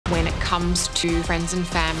comes to friends and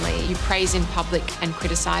family. You praise in public and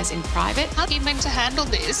criticise in private. How are you meant to handle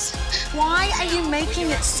this? Why are you making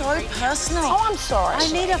it so personal? Oh, I'm sorry.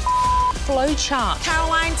 I need a flow chart.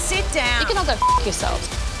 Caroline, sit down. You can all go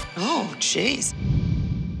yourself. Oh, jeez.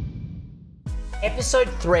 Episode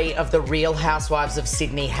 3 of The Real Housewives of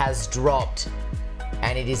Sydney has dropped,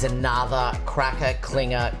 and it is another cracker,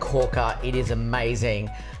 clinger, corker. It is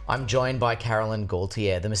amazing. I'm joined by Carolyn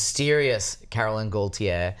Gaultier, the mysterious Carolyn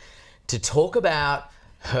Gaultier, to talk about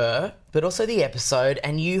her, but also the episode.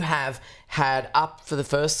 And you have had, up for the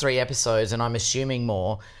first 3 episodes, and I'm assuming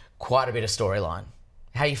more, quite a bit of storyline.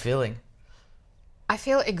 How are you feeling? I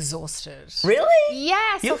feel exhausted. Really?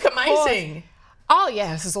 Yes, You look amazing. Oh,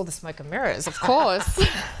 yeah, this is all the smoke and mirrors, of course.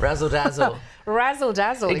 Razzle dazzle. Razzle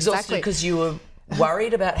dazzle, Exhausted exactly. because you were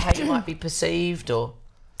worried about how you might be perceived, or?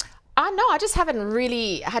 No, I just haven't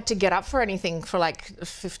really had to get up for anything for like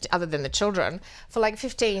 50, other than the children, for like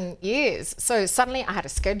 15 years. So suddenly I had a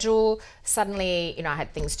schedule, suddenly, you know, I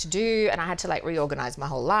had things to do, and I had to like reorganize my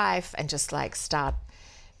whole life and just like start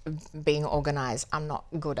being organized. I'm not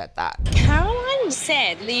good at that. Caroline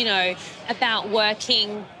said, you know, about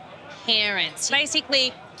working parents.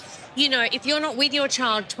 Basically, you know, if you're not with your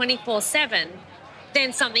child 24/7,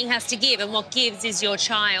 then something has to give, and what gives is your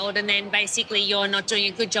child, and then basically you're not doing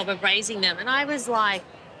a good job of raising them. And I was like,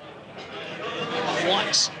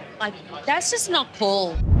 what? Like, that's just not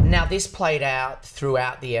cool. Now, this played out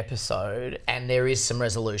throughout the episode, and there is some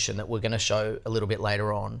resolution that we're going to show a little bit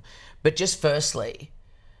later on. But just firstly,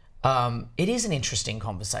 it is an interesting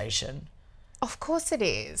conversation. Of course it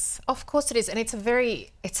is. Of course it is. And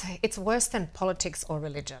it's worse than politics or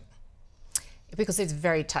religion, because it's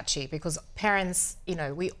very touchy, because parents, you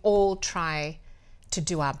know, we all try to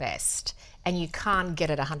do our best, and you can't get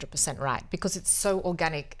it 100% right because it's so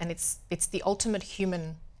organic, and it's the ultimate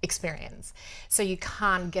human experience. So you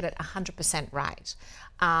can't get it 100% right.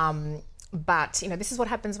 But, you know, this is what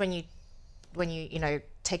happens when you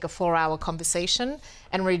take a 4-hour conversation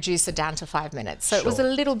and reduce it down to 5 minutes. So It was a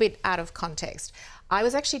little bit out of context. I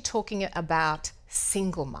was actually talking about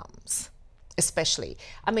single mums, especially.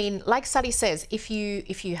 I mean, like Sadie says, if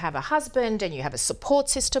you have a husband and you have a support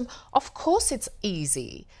system, of course it's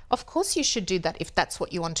easy. Of course you should do that if that's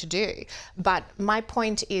what you want to do. But my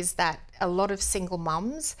point is that a lot of single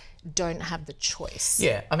mums don't have the choice.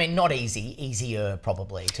 Yeah, I mean, not easy, easier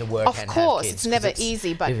probably to work and have kids. Of course, it's never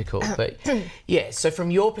easy, but difficult. But yeah, so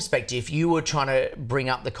from your perspective, you were trying to bring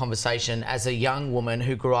up the conversation as a young woman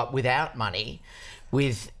who grew up without money.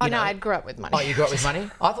 With, no, I grew up with money. Oh, you grew up with money?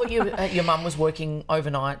 I thought your mum was working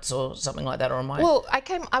overnights or something like that, or am I? Well,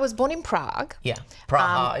 I was born in Prague. Yeah,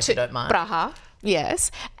 Praha, if you don't mind. Praha, yes.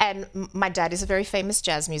 And my dad is a very famous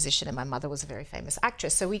jazz musician, and my mother was a very famous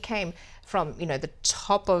actress. So we came from, you know, the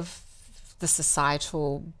top of the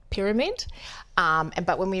societal pyramid.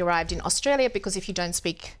 But when we arrived in Australia, because if you don't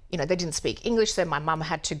speak, you know, they didn't speak English, so my mum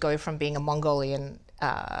had to go from being a Mongolian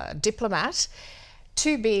diplomat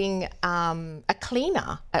to being a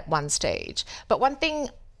cleaner at one stage. But one thing,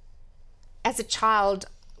 as a child,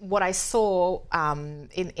 what I saw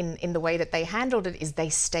in the way that they handled it is they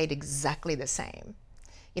stayed exactly the same.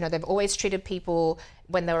 You know, they've always treated people,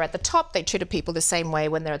 when they were at the top, they treated people the same way.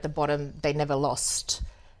 When they're at the bottom, they never lost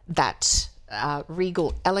that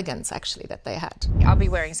regal elegance, actually, that they had. I'll be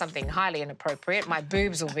wearing something highly inappropriate. My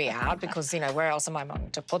boobs will be out because, you know, where else am I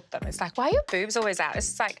going to put them? It's like, why are your boobs always out?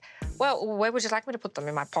 It's like, well, where would you like me to put them?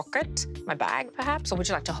 In my pocket? My bag, perhaps? Or would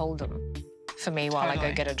you like to hold them for me while I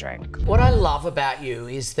go get a drink? What I love about you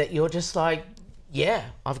is that you're just like, yeah,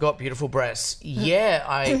 I've got beautiful breasts. Yeah,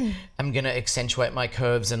 I am going to accentuate my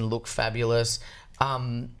curves and look fabulous.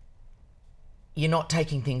 You're not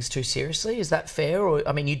taking things too seriously, is that fair? Or,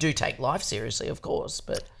 I mean, you do take life seriously, of course,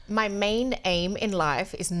 but... My main aim in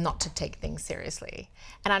life is not to take things seriously.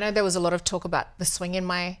 And I know there was a lot of talk about the swing in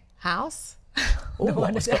my house. Ooh,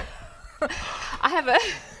 what was that? I have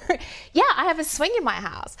a swing in my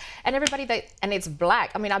house, and and it's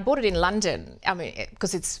black. I mean, I bought it in London. I mean,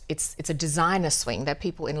 because it's a designer swing that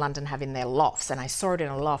people in London have in their lofts, and I saw it in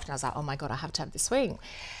a loft, and I was like, oh my God, I have to have this swing.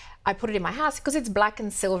 I put it in my house because it's black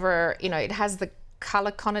and silver. You know, it has the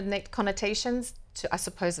color connotations to, I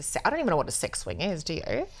suppose, I don't even know what a sex swing is. Do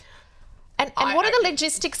you? And what are the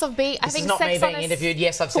logistics of having sex on a... This is not me being interviewed.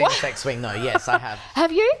 Yes, I've seen a sex swing, though. Yes, I have.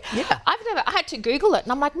 Have you? Yeah. I had to Google it,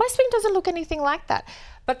 and I'm like, my swing doesn't look anything like that.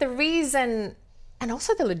 But the reason, and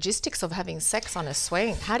also the logistics of having sex on a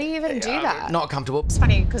swing, how do you even do that? Not comfortable. It's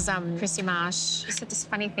funny because Chrissy Marsh, she said this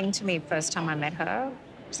funny thing to me first time I met her.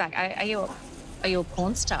 She's like, are you a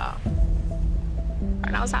porn star?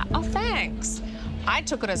 And I was like, oh, thanks. I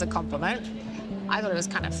took it as a compliment. I thought it was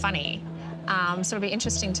kind of funny. So it'll be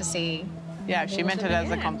interesting to see. Yeah, she meant it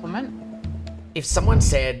as a compliment. If someone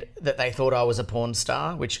said that they thought I was a porn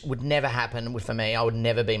star, which would never happen for me, I would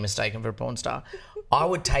never be mistaken for a porn star, I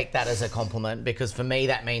would take that as a compliment, because for me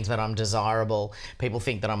that means that I'm desirable. People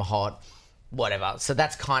think that I'm hot, whatever. So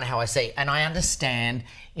that's kind of how I see it. And I understand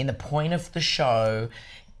in the point of the show,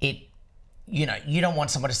 you know, you don't want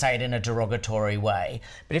someone to say it in a derogatory way.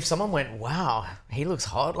 But if someone went, wow, he looks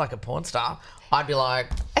hot like a porn star, I'd be like...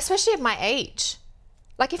 Especially at my age.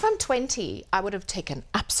 Like if I'm 20, I would have taken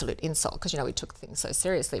absolute insult, because, you know, we took things so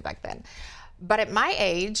seriously back then. But at my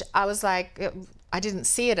age, I was like, I didn't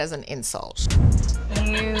see it as an insult.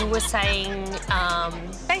 You were saying,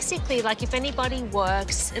 basically, like if anybody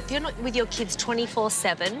works, if you're not with your kids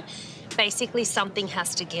 24/7, basically something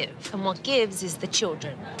has to give. And what gives is the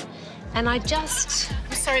children. And I just...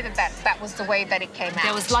 I'm sorry that was the way that it came out.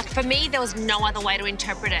 There was, like, for me, there was no other way to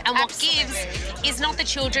interpret it. And what gives is not the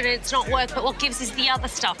children, it's not work, but what gives is the other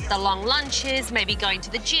stuff. The long lunches, maybe going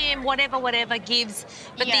to the gym, whatever gives.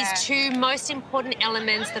 But these two most important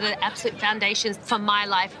elements that are absolute foundations for my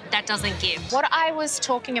life, that doesn't give. What I was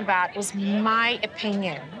talking about was my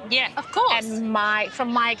opinion. Yeah, of course. And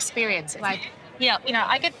from my experiences. Like, yeah, you know,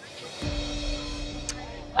 I get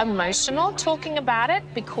emotional talking about it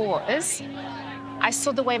because I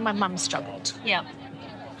saw the way my mum struggled. Yeah.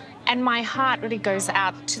 And my heart really goes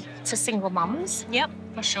out to single mums. Yep,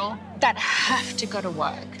 for sure. That have to go to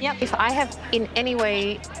work. Yep. If I have in any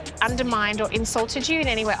way undermined or insulted you in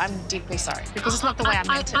any way, I'm deeply sorry, because it's not the way I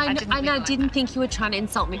meant it. I didn't think you were trying to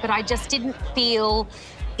insult me, but I just didn't feel...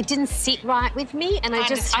 It didn't sit right with me, and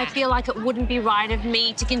I feel like it wouldn't be right of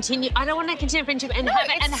me to continue. I don't want to continue friendship and have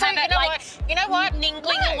it like you know what,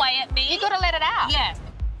 niggling away at me. You got to let it out. Yeah.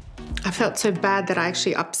 I felt so bad that I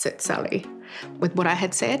actually upset Sally with what I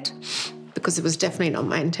had said, because it was definitely not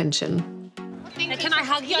my intention. Can I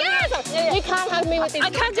hug you? Yes! You can't hug me with this. I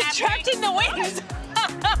can't get trapped in the wings.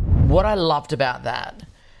 What I loved about that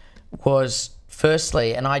was,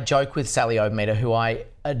 firstly, and I joke with Sally Obemeter, who I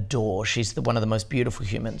adore. She's one of the most beautiful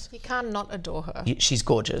humans. You can't not adore her. She's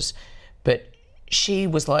gorgeous. But she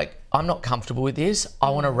was like, I'm not comfortable with this.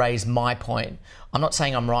 I want to raise my point. I'm not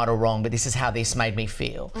saying I'm right or wrong, but this is how this made me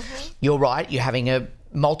feel. You're right. You're having a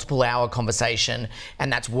multiple-hour conversation,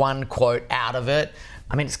 and that's one quote out of it.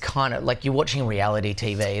 I mean, it's kind of like you're watching reality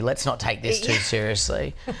TV. Let's not take this too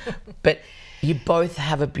seriously. But you both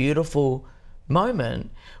have a beautiful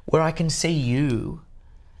moment where I can see you,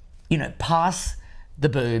 you know, past the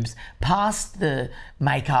boobs, past the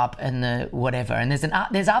makeup and the whatever. And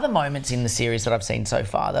there's other moments in the series that I've seen so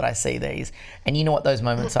far that I see these. And you know what those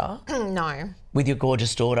moments are? No. With your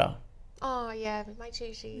gorgeous daughter. Oh, yeah, my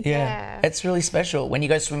Gigi. Yeah. It's really special when you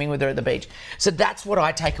go swimming with her at the beach. So that's what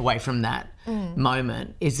I take away from that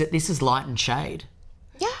moment, is that this is light and shade.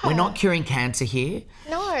 Yeah. We're not curing cancer here.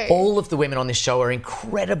 No. All of the women on this show are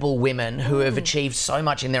incredible women who have achieved so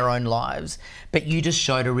much in their own lives, but you just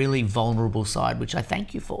showed a really vulnerable side, which I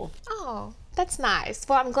thank you for. Oh, that's nice.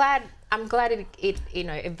 Well, I'm glad it you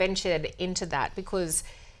know, it ventured into that, because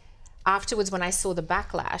afterwards when I saw the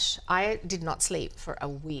backlash, I did not sleep for a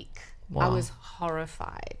week. Wow. I was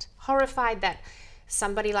horrified. Horrified that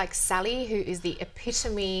somebody like Sally, who is the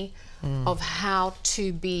epitome of how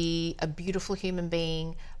to be a beautiful human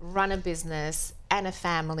being, run a business and a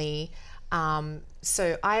family.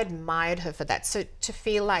 So I admired her for that. So to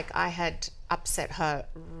feel like I had upset her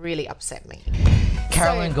really upset me.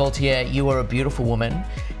 Carolyn Gaultier, you are a beautiful woman.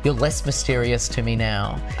 You're less mysterious to me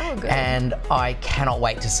now. Oh, good. And I cannot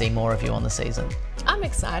wait to see more of you on the season. I'm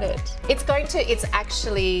excited. It's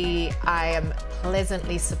actually, I am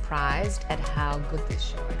pleasantly surprised at how good this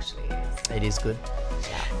show actually is. It is good.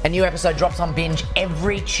 A new episode drops on Binge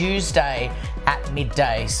every Tuesday at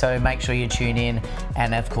midday, so make sure you tune in.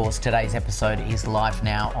 And of course, today's episode is live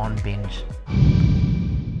now on Binge.